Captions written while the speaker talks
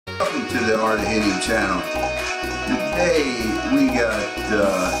to the Art of Hitting channel. Today we got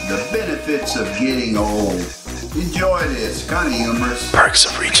the benefits of getting old. Enjoy this, kind of humorous. Perks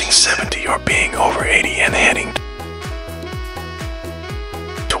of reaching 70 or being over 80 and heading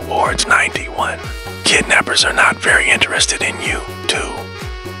towards 91. Kidnappers are not very interested in you. 2.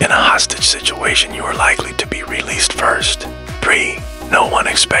 In a hostage situation, you are likely to be released first. 3. No one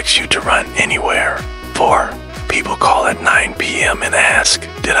expects you to run anywhere. 4. People call at 9 p.m. and ask,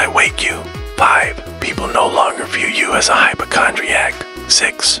 "Did I wake you?" 5. People no longer view you as a hypochondriac.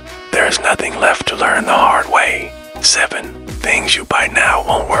 6. There is nothing left to learn the hard way. 7. Things you buy now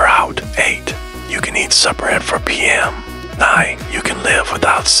won't wear out. 8. You can eat supper at 4 p.m. 9. You can live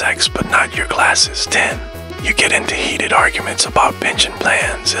without sex but not your glasses. 10. You get into heated arguments about pension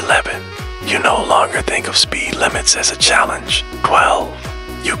plans. 11. You no longer think of speed limits as a challenge. 12.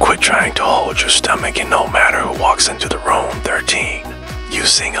 You quit trying to hold your stomach and no matter who walks into the room. 13. You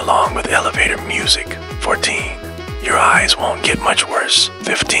sing along with elevator music. 14. Your eyes won't get much worse.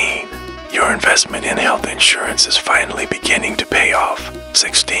 15. Your investment in health insurance is finally beginning to pay off.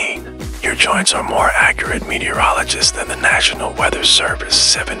 16. Your joints are more accurate meteorologists than the National Weather Service.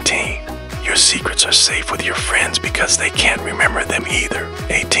 17. Your secrets are safe with your friends because they can't remember them either.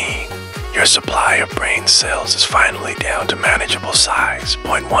 18. Your supply of brain cells is finally down to manageable size.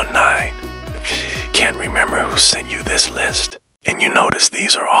 0.19. Can't remember who sent you this list. And you notice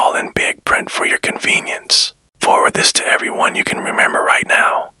these are all in big print for your convenience. Forward this to everyone you can remember right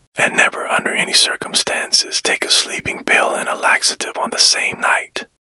now. And never under any circumstances take a sleeping pill and a laxative on the same night.